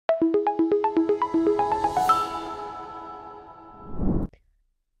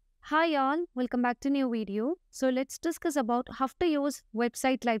Hi all, welcome back to new video. So let's discuss about how to use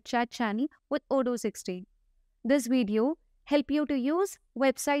website live chat channel with Odoo 16. This video help you to use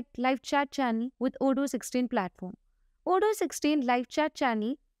website live chat channel with Odoo 16 platform. Odoo 16 live chat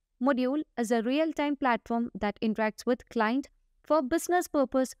channel module is a real-time platform that interacts with client for business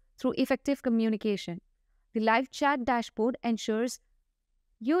purpose through effective communication. The live chat dashboard ensures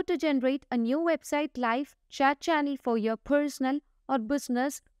you to generate a new website live chat channel for your personal or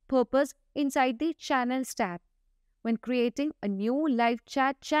business purpose inside the Channels tab. When creating a new live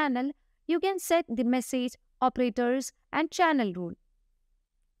chat channel, you can set the message, operators, and channel rule.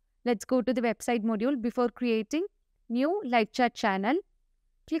 Let's go to the website module before creating new live chat channel.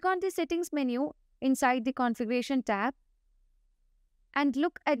 Click on the settings menu inside the configuration tab and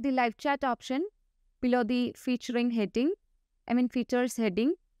look at the live chat option below the features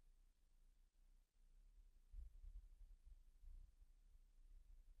heading.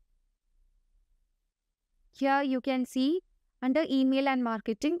 Here you can see under email and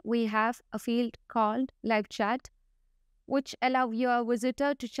marketing, we have a field called live chat, which allow your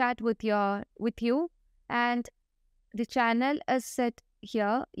visitor to chat with you, and the channel is set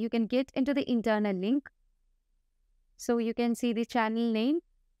here. You can get into the internal link. So you can see the channel name,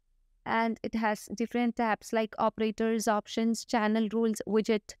 and it has different tabs like operators, options, channel rules,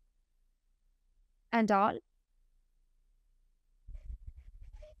 widget, and all.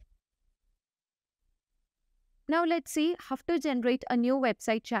 Now let's see how to generate a new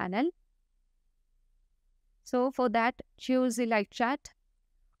website channel. So for that, choose the live chat.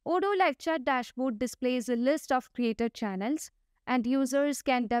 Odoo live chat dashboard displays a list of created channels, and users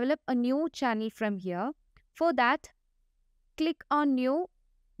can develop a new channel from here. For that, click on new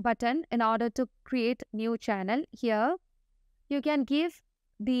button in order to create new channel. Here, you can give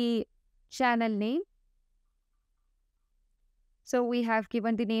the channel name. So we have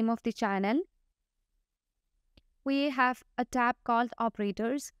given the name of the channel. We have a tab called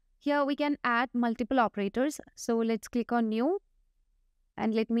operators. Here we can add multiple operators. So let's click on new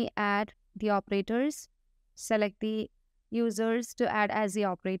and let me add the operators. Select the users to add as the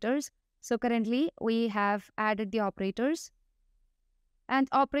operators. So currently we have added the operators. And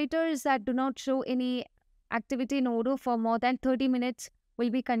operators that do not show any activity in Odoo for more than 30 minutes will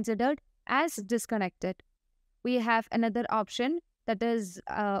be considered as disconnected. We have another option that is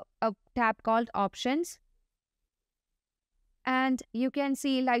a tab called options. And you can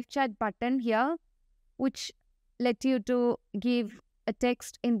see live chat button here, which let you to give a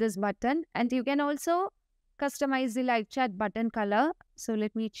text in this button. And you can also customize the live chat button color. So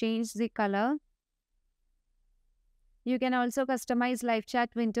let me change the color. You can also customize live chat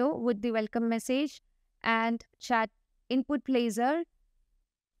window with the welcome message and chat input placer,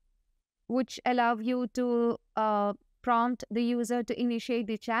 which allow you to prompt the user to initiate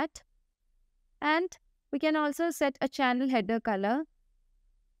the chat. And we can also set a channel header color.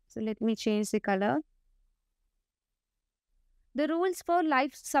 So let me change the color. The rules for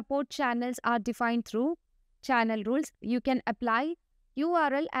live support channels are defined through channel rules. You can apply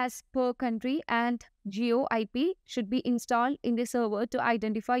URL as per country, and geo IP should be installed in the server to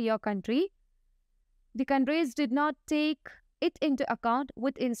identify your country. The countries did not take it into account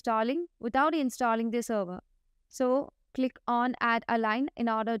without installing the server. So click on add a line in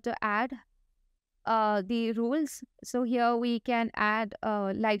order to add the rules. So here we can add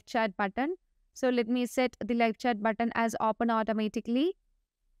a live chat button. So let me set the live chat button as open automatically.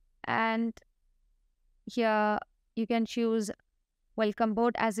 And here you can choose welcome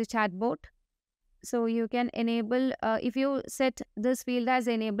bot as a chatbot. So you can enable, if you set this field as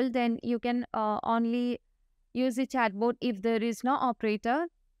enabled, then you can only use the chatbot if there is no operator.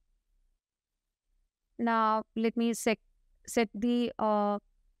 Now let me set the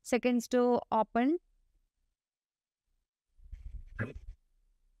seconds to open.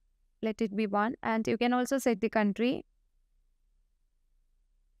 Let it be 1, and you can also set the country.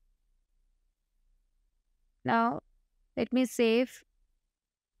 Now let me save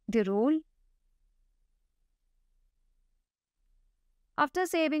the rule. After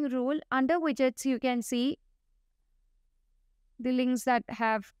saving rule, under widgets you can see the links that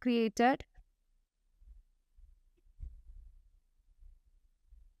have created.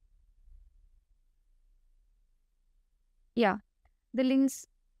 Yeah, the links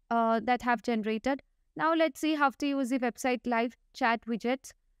that have generated. Now let's see how to use the website live chat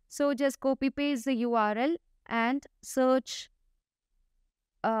widgets. So just copy paste the URL and search.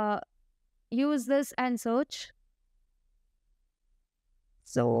 Use this and search.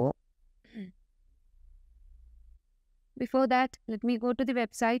 So before that, let me go to the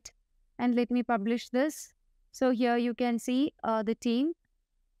website and let me publish this. So here you can see the team.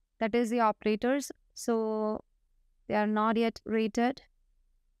 that is the operators. So they are not yet rated.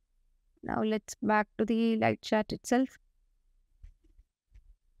 Now let's back to the live chat itself.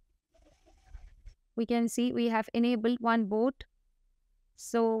 We can see we have enabled one bot.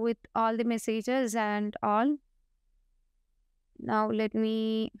 So with all the messages and all. Now let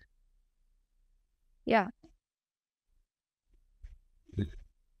me,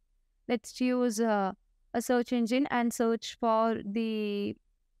 let's use a search engine and search for the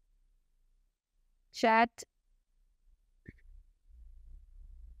chat.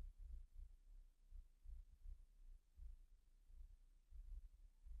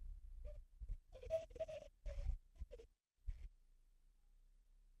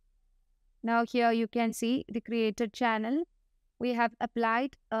 Now here you can see the created channel. We have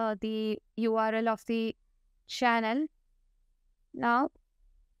applied the URL of the channel. Now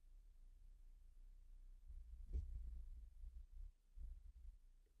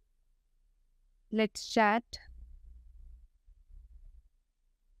let's chat.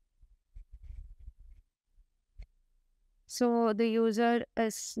 So the user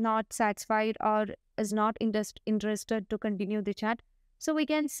is not satisfied or is not interested to continue the chat. So we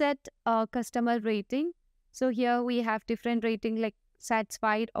can set a customer rating. So here we have different rating like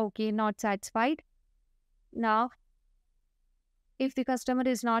satisfied, okay, not satisfied. Now, if the customer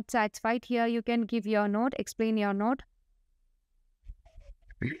is not satisfied, here you can give your note, explain your note.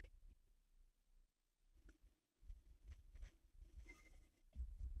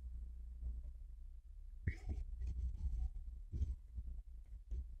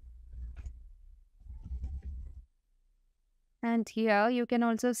 And here you can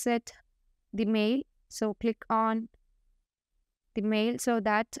also set the mail. So click on the mail so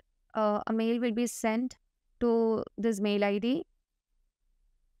that a mail will be sent to this mail ID.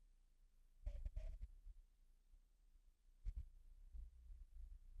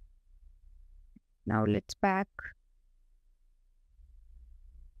 Now let's back.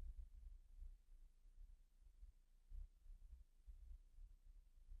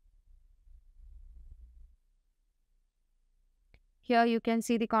 Here you can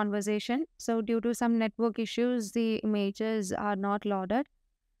see the conversation. So due to some network issues, the images are not loaded.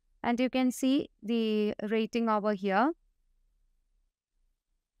 And you can see the rating over here.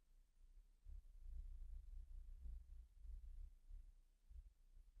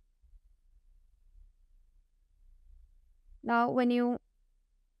 Now when you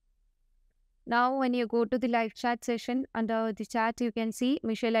go to the live chat session, under the chat, you can see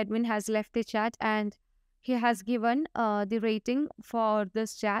Michelle admin has left the chat and he has given the rating for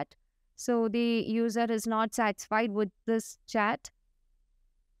this chat. So the user is not satisfied with this chat.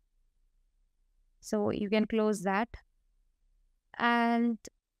 So you can close that. And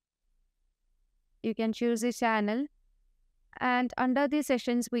you can choose a channel. And under the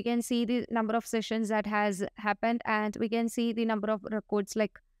sessions, we can see the number of sessions that has happened, and we can see the number of records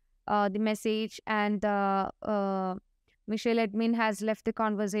like the message, and Michelle admin has left the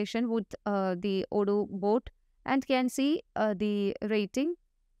conversation with the Odoo bot, and can see the rating.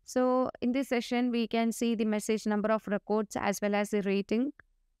 So in this session, we can see the message, number of records, as well as the rating.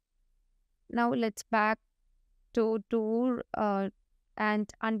 Now let's back to tour and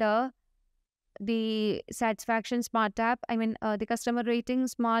under the satisfaction smart tab, the customer rating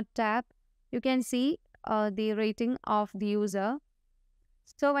smart tab, you can see the rating of the user.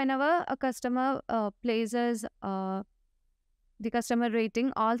 So whenever a customer places the customer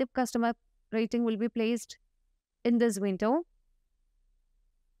rating, all the customer rating will be placed in this window.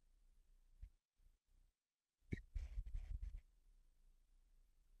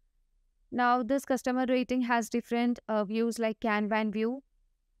 Now this customer rating has different views like Kanban view,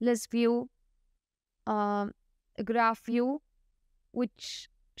 list view, graph view, which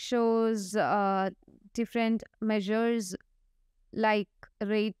shows different measures like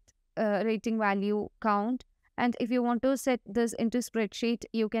rating value count. And if you want to set this into spreadsheet,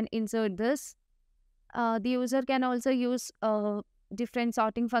 you can insert this. The user can also use different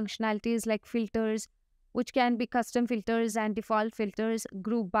sorting functionalities like filters, which can be custom filters and default filters,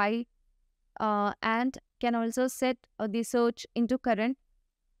 group by, and can also set the search into current,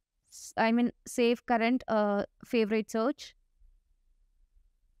 save current favorite search.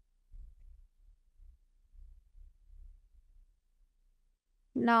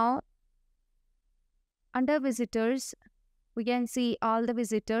 Now, under visitors, we can see all the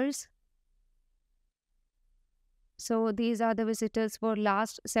visitors. So these are the visitors for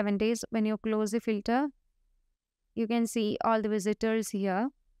last 7 days. When you close the filter, you can see all the visitors here.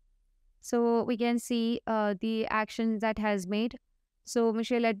 So we can see the actions that has made. So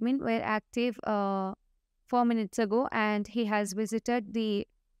Michelle admin were active 4 minutes ago, and he has visited the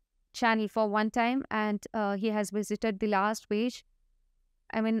channel for one time and he has visited the last page.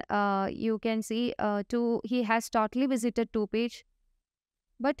 You can see he has totally visited 2 page,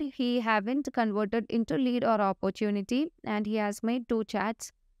 but he haven't converted into lead or opportunity, and he has made 2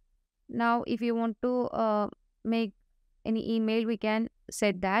 chats. Now, if you want to make any email, we can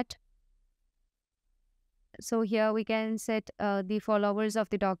set that. So here we can set the followers of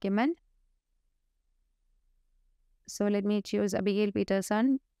the document. So let me choose Abigail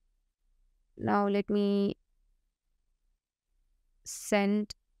Peterson. Now let me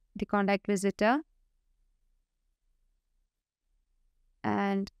send the contact visitor.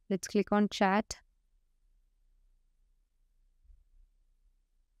 And let's click on chat.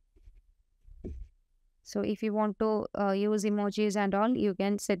 So if you want to use emojis and all, you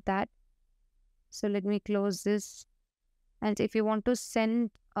can set that. So let me close this. And if you want to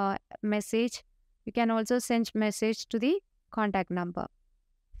send a message, you can also send message to the contact number.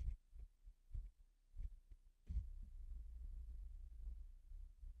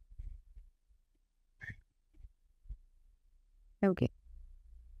 Okay.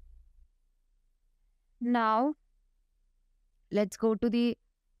 Now, let's go to the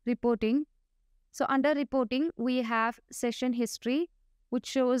reporting. So under reporting, we have session history, which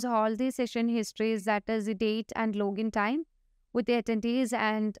shows all the session histories, that is the date and login time with the attendees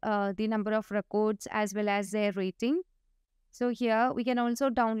and the number of records as well as their rating. So here we can also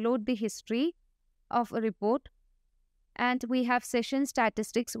download the history of a report. And we have session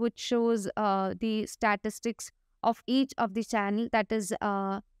statistics, which shows the statistics of each of the channel, that is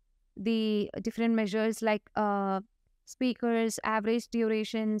the different measures like speakers, average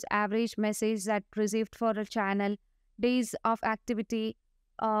durations, average message that received for a channel, days of activity,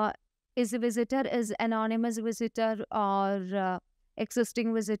 is a visitor, is anonymous visitor or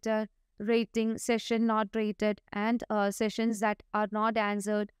existing visitor, rating, session not rated, and sessions that are not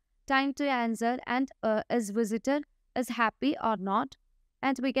answered, time to answer, and is visitor is happy or not.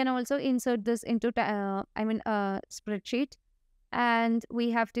 And we can also insert this into spreadsheet. And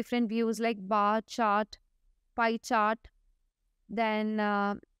we have different views like bar chart, pie chart, then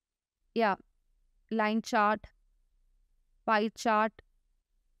line chart, pie chart,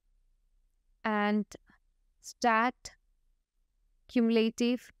 and stacked,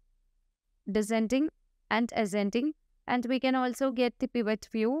 cumulative, descending, and ascending. And we can also get the pivot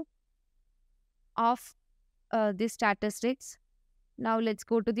view of the statistics. Now let's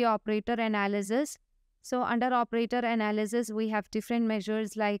go to the operator analysis. So under operator analysis, we have different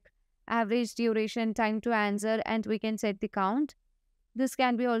measures like average duration, time to answer, and we can set the count. This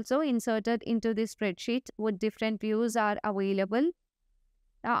can be also inserted into the spreadsheet with different views are available.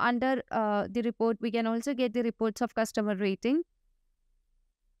 Now under the report, we can also get the reports of customer rating.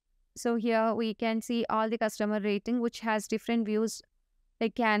 So here we can see all the customer rating, which has different views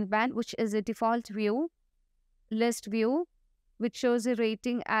like Kanban, which is a default view, list view, which shows the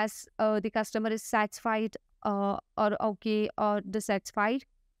rating as the customer is satisfied or okay or dissatisfied.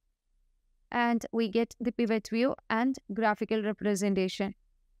 And we get the pivot view and graphical representation.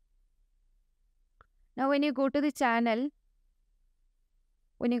 Now when you go to the channel,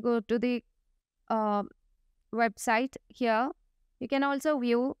 when you go to the website here, you can also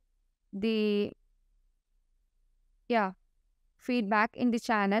view the feedback in the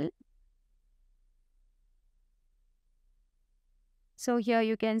channel. So here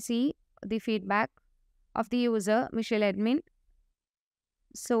you can see the feedback of the user, Michelle Admin.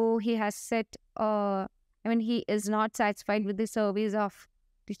 So he has set, he is not satisfied with the service of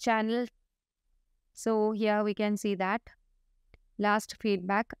the channel. So here we can see that last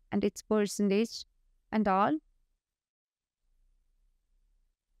feedback and its percentage and all.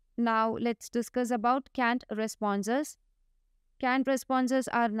 Now let's discuss about canned responses. Canned responses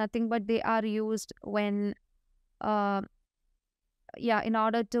are nothing but they are used when in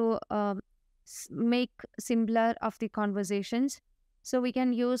order to make simpler of the conversations. So we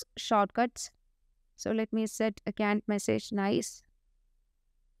can use shortcuts. So let me set a canned message nice.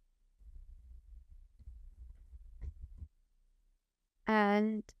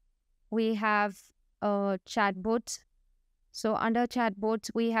 And we have chatbots. So under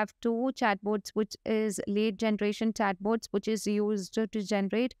chatbots, we have 2 chatbots, which is lead generation chatbots, which is used to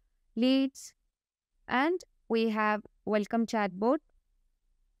generate leads. And we have welcome chatbot.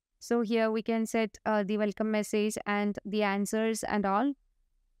 So here we can set the welcome message and the answers and all.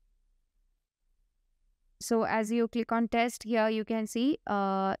 So as you click on test here, you can see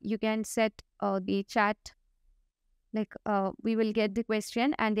you can set the chat, like we will get the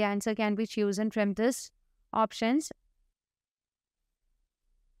question and the answer can be chosen from this options.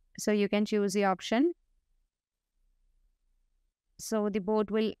 So you can choose the option. So the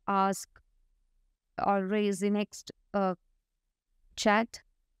bot will ask or raise the next chat.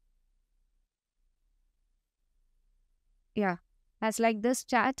 Yeah, as like this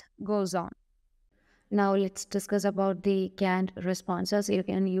chat goes on. Now let's discuss about the canned responses. You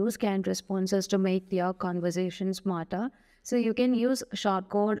can use canned responses to make your conversation smarter. So you can use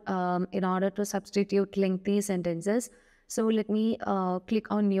shortcode in order to substitute lengthy sentences. So let me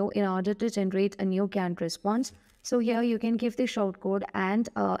click on new in order to generate a new canned response. So here you can give the shortcode, and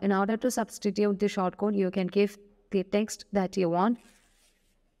in order to substitute the shortcode, you can give the text that you want.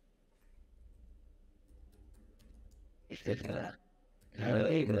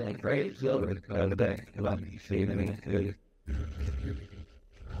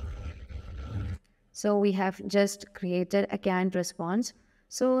 So we have just created a canned response.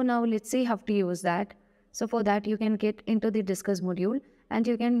 So now let's see how to use that. So for that, you can get into the discuss module and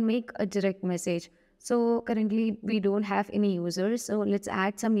you can make a direct message. So currently we don't have any users. So let's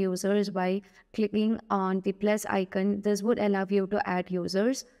add some users by clicking on the plus icon. This would allow you to add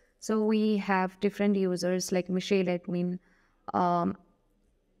users. So we have different users like Michelle Admin,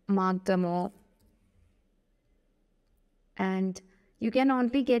 Mark Demo, and you can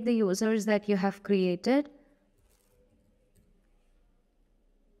only get the users that you have created.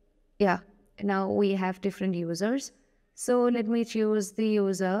 Yeah, now we have different users. So let me choose the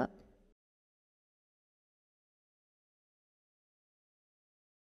user.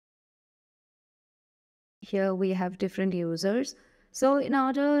 Here we have different users. So in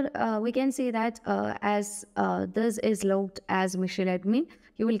order, we can see that as this is logged as Michelle Admin,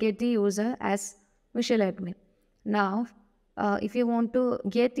 you will get the user as Michelle Admin. Now, if you want to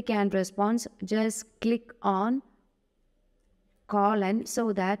get the canned response, just click on colon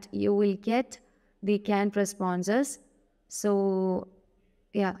so that you will get the canned responses. So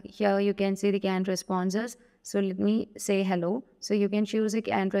yeah, here you can see the canned responses. So let me say hello. So you can choose the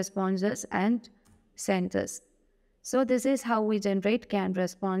canned responses and send this. So this is how we generate canned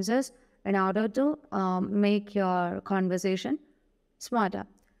responses in order to make your conversation smarter.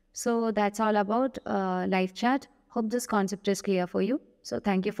 So that's all about live chat. Hope this concept is clear for you. So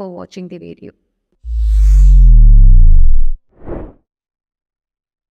thank you for watching the video.